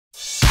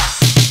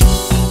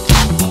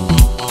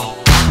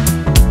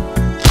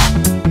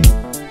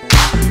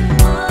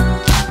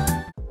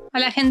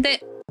Hola gente!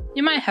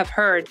 You might have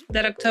heard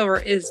that October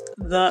is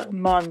the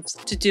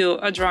month to do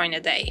a drawing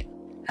a day.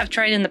 I've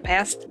tried in the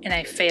past and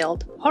I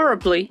failed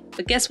horribly,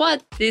 but guess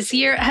what? This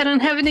year I don't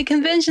have any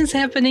conventions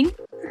happening.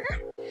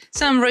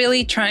 So I'm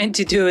really trying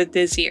to do it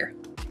this year.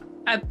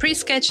 I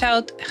pre-sketched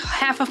out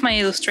half of my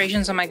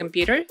illustrations on my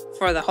computer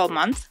for the whole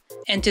month,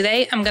 and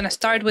today I'm gonna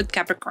start with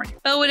Capricorn,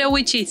 but with a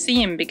witchy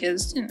theme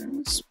because,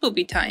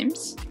 spooky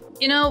times.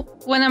 You know,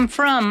 when I'm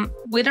from,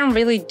 we don't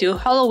really do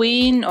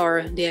Halloween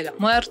or Dia de los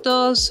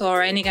Muertos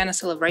or any kind of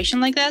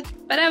celebration like that,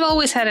 but I've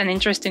always had an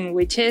interest in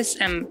witches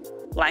and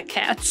black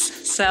cats,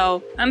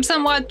 so I'm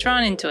somewhat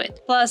drawn into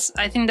it. Plus,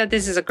 I think that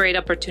this is a great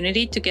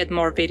opportunity to get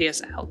more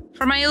videos out.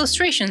 For my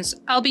illustrations,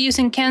 I'll be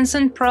using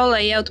Canson Pro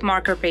Layout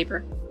marker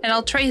paper, and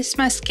I'll trace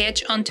my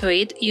sketch onto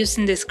it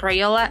using this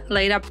Crayola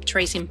laid-up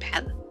tracing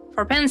pad.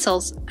 For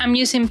pencils, I'm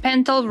using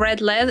Pentel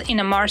Red Lead in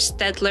a Mars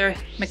Staedtler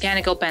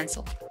mechanical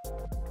pencil.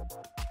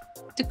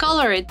 To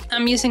color it,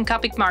 I'm using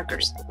Copic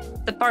markers,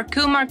 the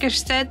Parcours marker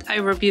set I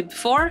reviewed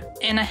before,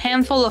 and a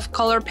handful of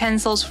color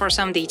pencils for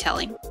some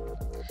detailing.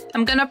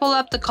 I'm gonna pull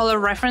up the color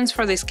reference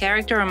for this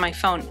character on my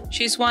phone.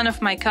 She's one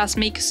of my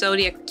cosmic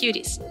zodiac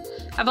cuties.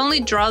 I've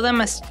only drawn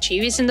them as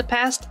chibis in the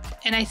past,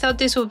 and I thought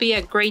this would be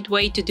a great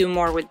way to do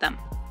more with them.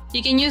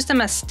 You can use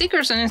them as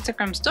stickers on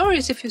Instagram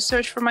stories if you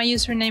search for my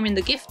username in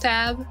the gift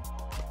tab.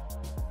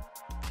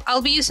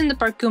 I'll be using the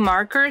Parcours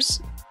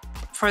markers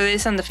for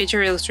this and the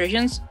feature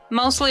illustrations,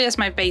 mostly as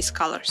my base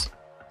colors.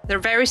 They're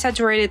very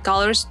saturated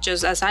colors,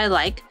 just as I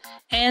like,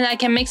 and I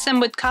can mix them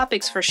with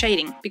Copics for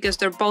shading, because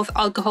they're both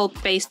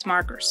alcohol-based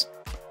markers.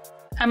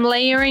 I'm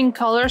layering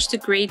colors to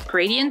create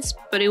gradients,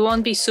 but it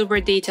won't be super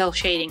detailed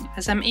shading,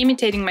 as I'm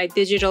imitating my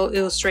digital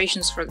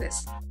illustrations for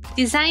this.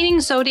 Designing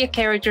zodiac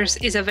characters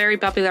is a very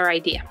popular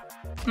idea.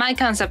 My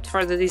concept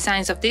for the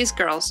designs of these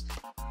girls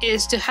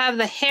is to have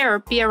the hair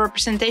be a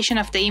representation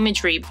of the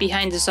imagery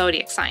behind the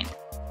zodiac sign.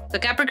 The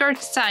Capricorn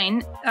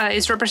sign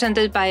is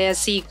represented by a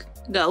sea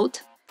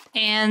goat,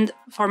 and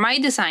for my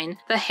design,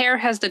 the hair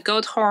has the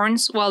goat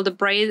horns while the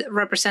braid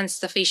represents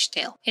the fish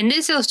tail. In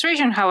this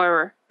illustration,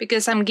 however,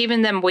 because I'm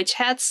giving them witch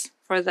hats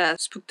for the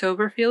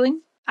Spooktober feeling,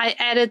 I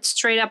added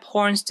straight up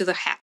horns to the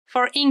hat.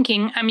 For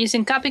inking, I'm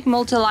using Copic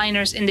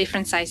multiliners in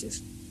different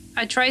sizes.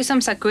 I tried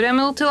some Sakura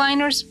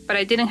multiliners, but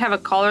I didn't have a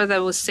color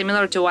that was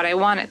similar to what I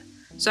wanted,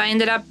 so I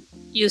ended up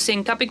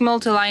using Copic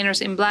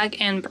multiliners in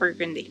black and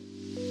burgundy.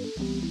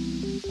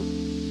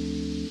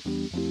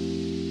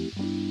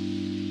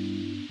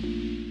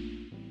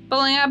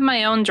 Pulling up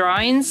my own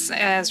drawings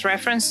as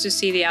reference to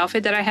see the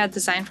outfit that I had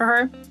designed for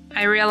her,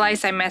 I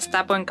realized I messed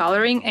up when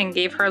coloring and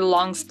gave her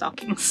long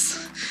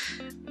stockings.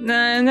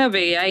 No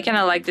biggie, I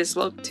kinda like this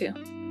look too.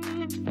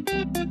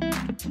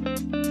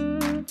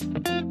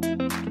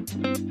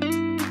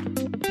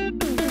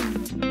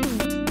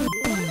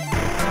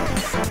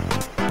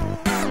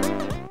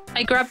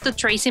 I grabbed the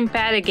tracing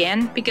pad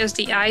again because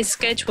the eye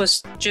sketch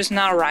was just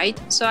not right,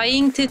 so I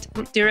inked it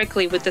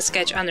directly with the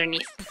sketch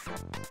underneath.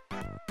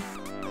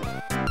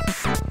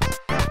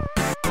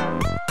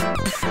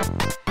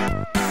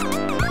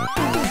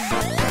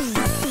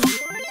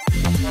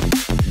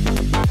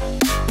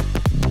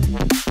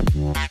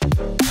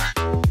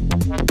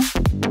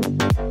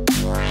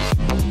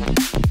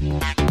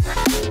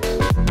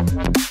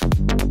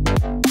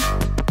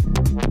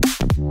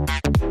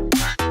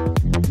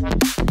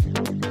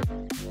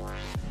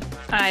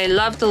 I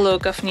love the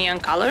look of neon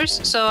colors,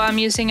 so I'm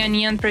using a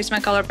neon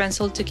Prismacolor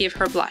pencil to give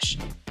her blush.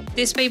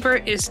 This paper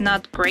is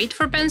not great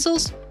for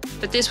pencils,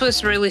 but this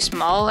was really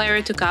small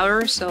area to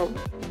cover, so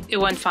it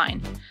went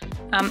fine.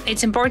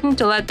 It's important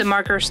to let the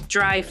markers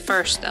dry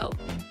first though.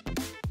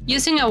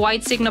 Using a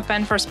white Signo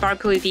pen for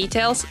sparkly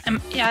details,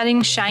 I'm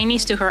adding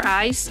shinies to her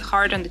eyes,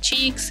 heart on the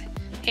cheeks,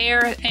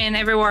 hair, and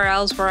everywhere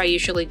else where I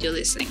usually do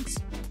these things.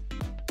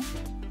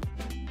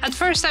 At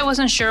first I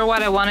wasn't sure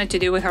what I wanted to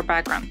do with her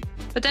background,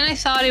 but then I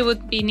thought it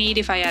would be neat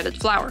if I added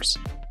flowers.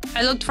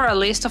 I looked for a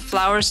list of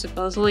flowers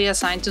supposedly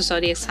assigned to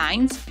zodiac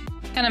signs,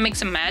 kinda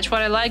mix and match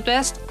what I like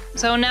best,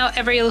 so now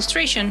every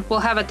illustration will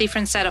have a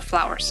different set of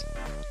flowers.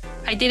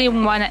 I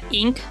didn't want to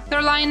ink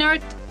their line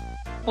art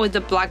with the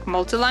black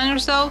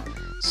multiliners though,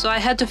 so I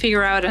had to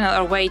figure out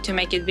another way to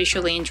make it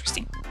visually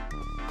interesting.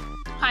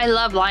 I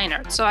love line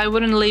art, so I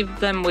wouldn't leave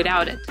them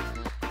without it.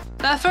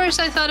 But at first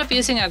I thought of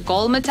using a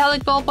gold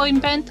metallic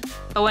ballpoint pen,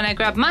 but when I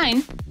grabbed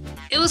mine,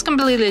 it was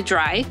completely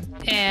dry,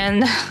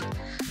 and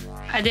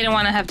I didn't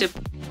want to have to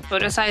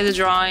put aside the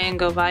drawing and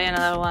go buy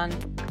another one.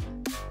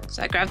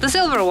 So I grabbed the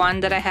silver one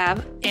that I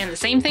have, and the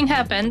same thing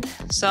happened,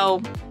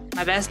 so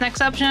my best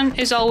next option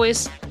is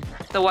always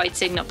the white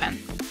Signo pen.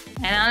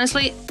 And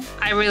honestly,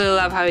 I really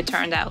love how it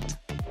turned out.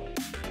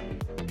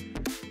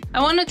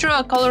 I want to draw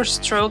a color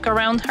stroke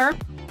around her,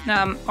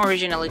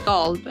 originally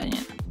gold, but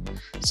yeah.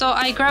 So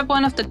I grabbed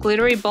one of the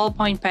glittery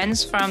ballpoint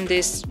pens from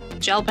this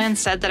gel pen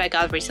set that I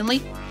got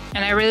recently,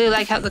 and I really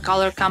like how the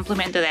color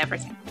complemented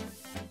everything.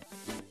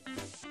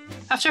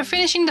 After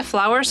finishing the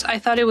flowers, I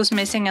thought it was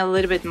missing a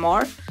little bit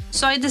more,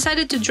 so I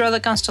decided to draw the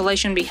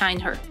constellation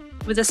behind her,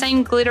 with the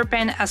same glitter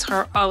pen as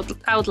her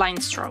outline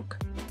stroke.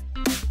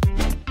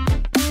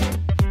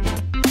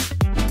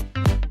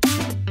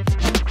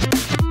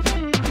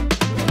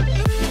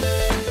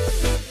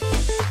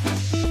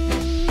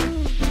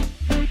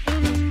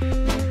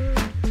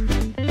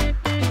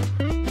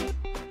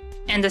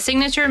 and the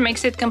signature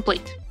makes it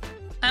complete.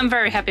 I'm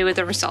very happy with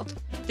the result.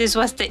 This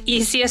was the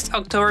easiest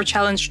October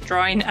challenge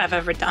drawing I've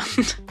ever done.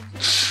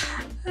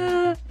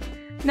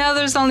 Now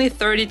there's only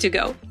 30 to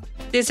go.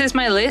 This is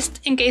my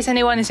list in case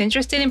anyone is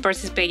interested in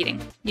participating.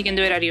 You can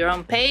do it at your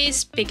own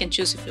pace, pick and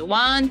choose if you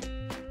want.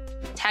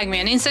 Tag me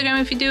on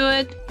Instagram if you do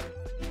it.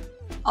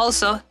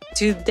 Also,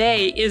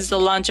 today is the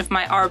launch of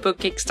my ARTBOOK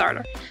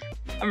Kickstarter.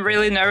 I'm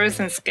really nervous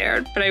and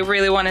scared, but I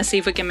really want to see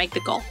if we can make the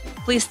goal.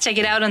 Please check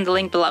it out on the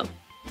link below.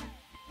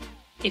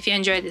 If you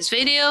enjoyed this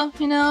video,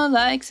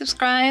 like,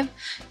 subscribe.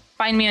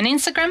 Find me on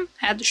Instagram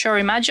at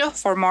SHOURIMAJO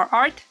for more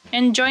art,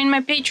 and join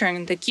my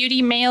Patreon, the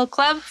Cutie Mail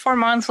Club, for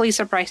monthly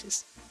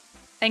surprises.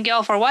 Thank you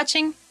all for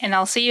watching, and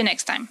I'll see you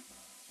next time.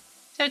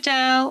 Ciao,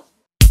 ciao!